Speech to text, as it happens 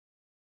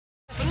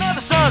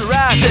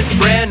sunrise, it's a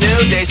brand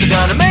new day. So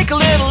gonna make a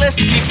little list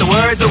to keep the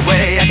worries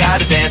away. I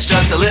gotta dance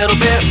just a little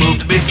bit, move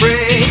to be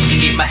free.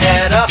 Keep my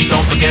head up,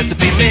 don't forget to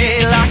be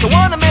me. Like I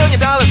won $1 million,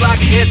 like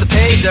I hit the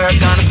pay dirt.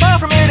 Gonna smile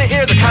from ear to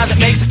ear, the kind that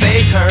makes your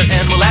face hurt.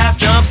 And we'll laugh,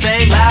 jump,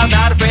 sing loud,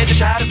 not afraid to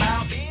shout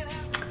about being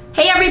happy.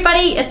 Hey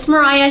everybody, it's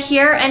Mariah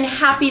here, and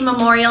happy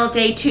Memorial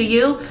Day to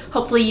you.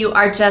 Hopefully you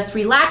are just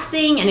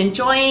relaxing and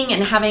enjoying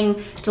and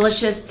having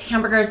delicious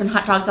hamburgers and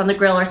hot dogs on the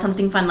grill or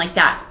something fun like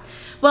that.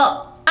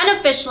 Well,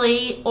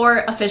 unofficially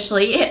or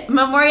officially,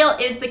 Memorial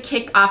is the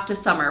kickoff to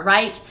summer,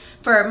 right?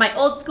 For my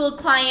old school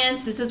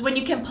clients, this is when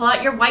you can pull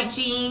out your white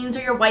jeans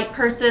or your white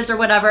purses or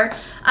whatever.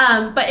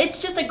 But it's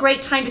just a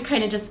great time to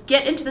kind of just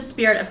get into the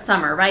spirit of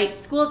summer, right?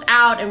 School's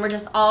out and we're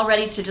just all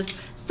ready to just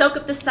soak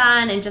up the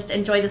sun and just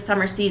enjoy the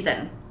summer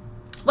season.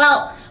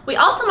 Well, we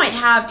also might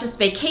have just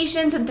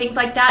vacations and things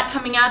like that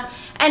coming up.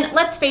 And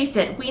let's face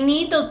it, we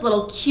need those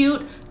little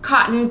cute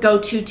cotton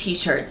go-to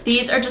t-shirts.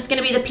 These are just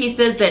gonna be the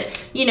pieces that,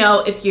 you know,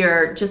 if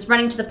you're just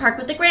running to the park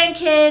with the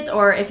grandkids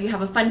or if you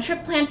have a fun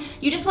trip planned,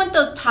 you just want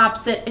those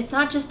tops that it's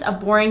not just a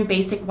boring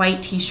basic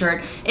white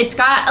t-shirt. It's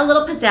got a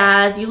little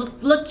pizzazz, you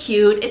look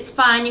cute, it's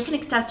fun, you can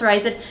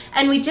accessorize it,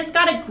 and we just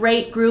got a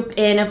great group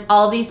in of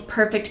all these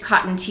perfect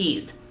cotton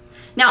tees.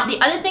 Now, the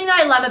other thing that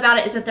I love about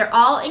it is that they're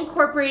all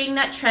incorporating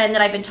that trend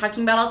that I've been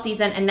talking about all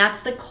season, and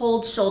that's the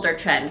cold shoulder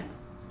trend.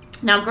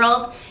 Now,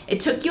 girls,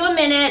 it took you a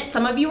minute.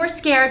 Some of you were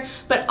scared,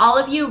 but all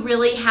of you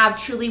really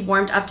have truly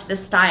warmed up to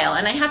this style.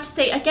 And I have to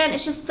say, again,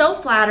 it's just so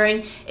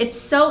flattering. It's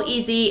so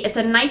easy. It's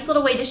a nice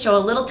little way to show a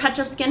little touch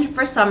of skin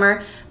for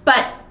summer,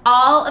 but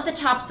all of the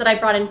tops that I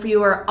brought in for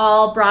you are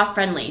all bra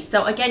friendly.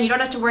 So again, you don't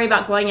have to worry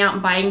about going out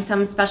and buying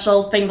some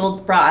special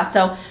fingled bra.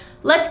 So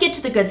let's get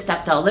to the good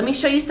stuff though. Let me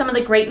show you some of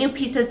the great new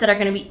pieces that are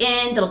gonna be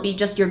in, that'll be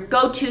just your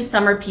go-to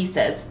summer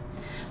pieces.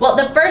 Well,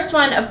 the first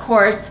one, of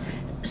course,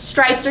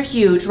 stripes are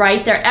huge,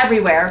 right? They're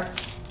everywhere.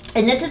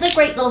 And this is a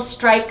great little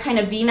stripe kind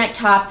of V-neck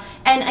top.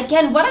 And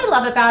again, what I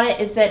love about it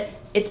is that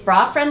it's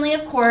bra friendly,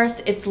 of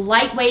course, it's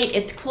lightweight,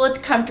 it's cool, it's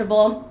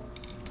comfortable.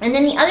 And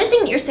then the other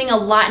thing that you're seeing a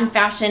lot in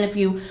fashion, if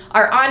you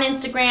are on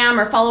Instagram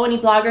or follow any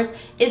bloggers,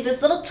 is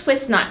this little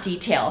twist knot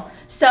detail.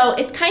 So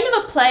it's kind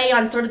of a play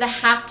on sort of the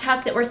half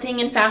tuck that we're seeing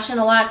in fashion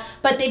a lot,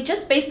 but they've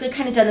just basically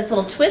kind of done this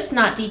little twist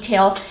knot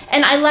detail.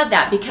 And I love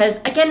that because,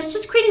 again, it's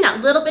just creating that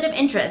little bit of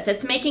interest.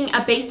 It's making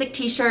a basic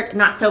t-shirt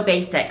not so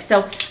basic.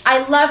 So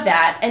I love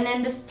that. And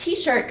then this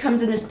t-shirt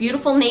comes in this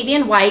beautiful navy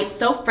and white,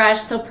 so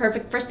fresh, so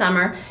perfect for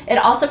summer. It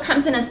also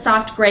comes in a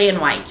soft gray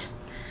and white.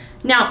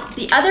 Now,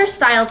 the other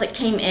styles that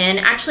came in,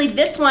 actually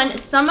this one,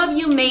 some of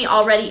you may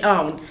already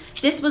own.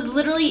 This was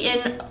literally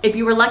in, if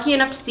you were lucky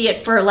enough to see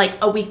it, for like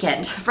a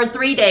weekend, for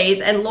 3 days,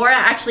 and Laura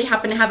actually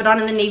happened to have it on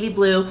in the navy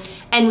blue,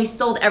 and we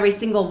sold every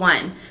single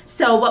one.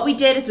 So what we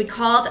did is we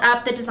called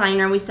up the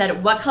designer and we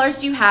said, what colors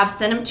do you have?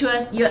 Send them to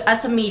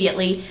us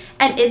immediately.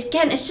 And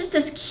again, it's just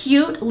this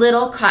cute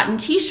little cotton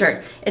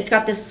t-shirt. It's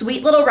got this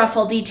sweet little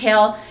ruffle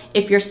detail.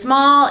 If you're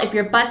small, if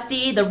you're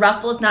busty, the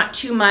ruffle is not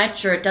too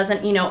much, or it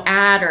doesn't, you know,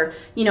 add or,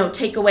 you know,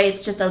 take away.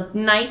 It's just a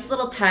nice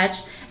little touch.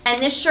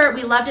 And this shirt,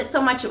 we loved it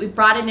so much that we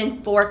brought it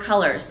in 4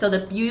 colors. So the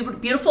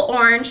beautiful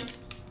orange.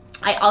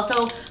 I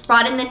also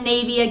brought in the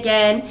navy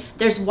again.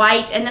 There's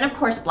white, and then of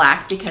course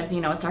black, because, you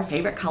know, it's our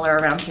favorite color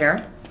around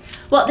here.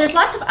 Well, there's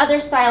lots of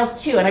other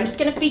styles too, and I'm just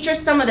gonna feature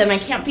some of them. I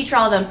can't feature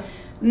all of them.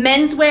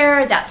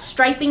 Menswear, that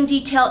striping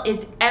detail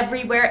is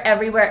everywhere,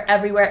 everywhere,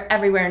 everywhere,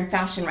 everywhere in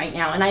fashion right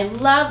now. And I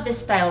love this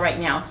style right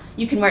now.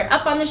 You can wear it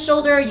up on the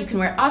shoulder, you can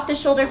wear it off the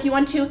shoulder if you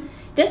want to.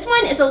 This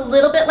one is a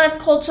little bit less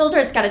cold shoulder.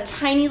 It's got a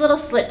tiny little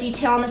slit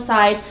detail on the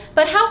side,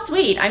 but how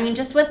sweet. I mean,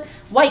 just with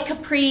white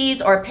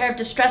capris or a pair of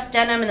distressed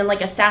denim and then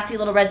like a sassy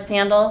little red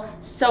sandal,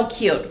 so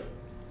cute.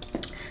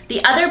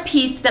 The other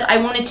piece that I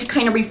wanted to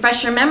kind of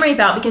refresh your memory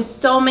about, because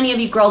so many of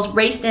you girls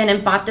raced in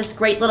and bought this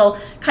great little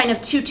kind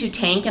of tutu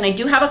tank, and I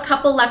do have a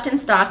couple left in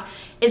stock,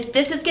 is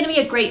this is gonna be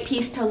a great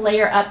piece to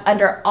layer up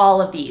under all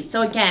of these.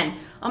 So again,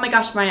 oh my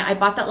gosh, Mariah, I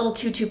bought that little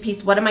tutu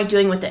piece. What am I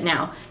doing with it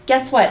now?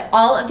 Guess what?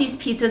 All of these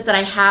pieces that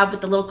I have with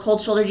the little cold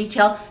shoulder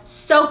detail,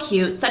 so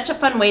cute. Such a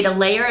fun way to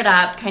layer it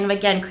up, kind of,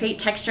 again, create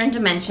texture and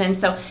dimension.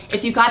 So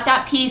if you got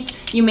that piece,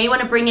 you may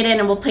want to bring it in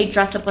and we'll play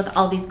dress up with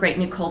all these great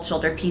new cold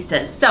shoulder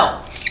pieces.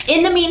 So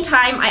in the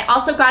meantime, I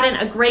also got in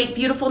a great,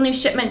 beautiful new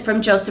shipment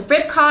from Joseph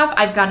Ribkoff.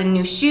 I've got in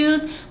new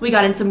shoes. We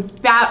got in some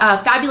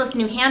fabulous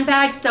new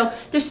handbags. So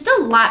there's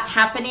still lots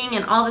happening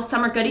and all the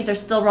summer goodies are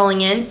still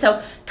rolling in.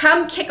 So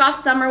come kick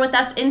off summer with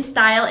us in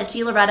style at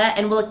Gee Loretta,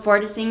 and we'll look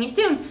forward to seeing you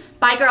soon.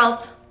 Bye,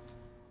 girls.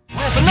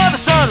 With another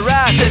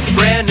sunrise, it's a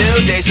brand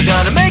new day. So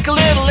gonna make a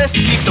little list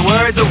to keep the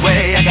worries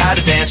away. I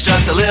gotta dance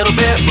just a little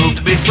bit, move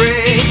to be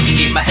free.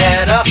 Keep my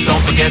head up,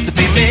 don't forget to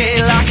be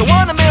me. Like I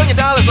won $1 million,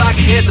 like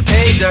I hit the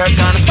pay dirt.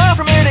 Gonna smile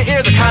from ear to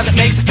ear, the kind that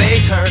makes your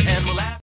face hurt, and we'll laugh.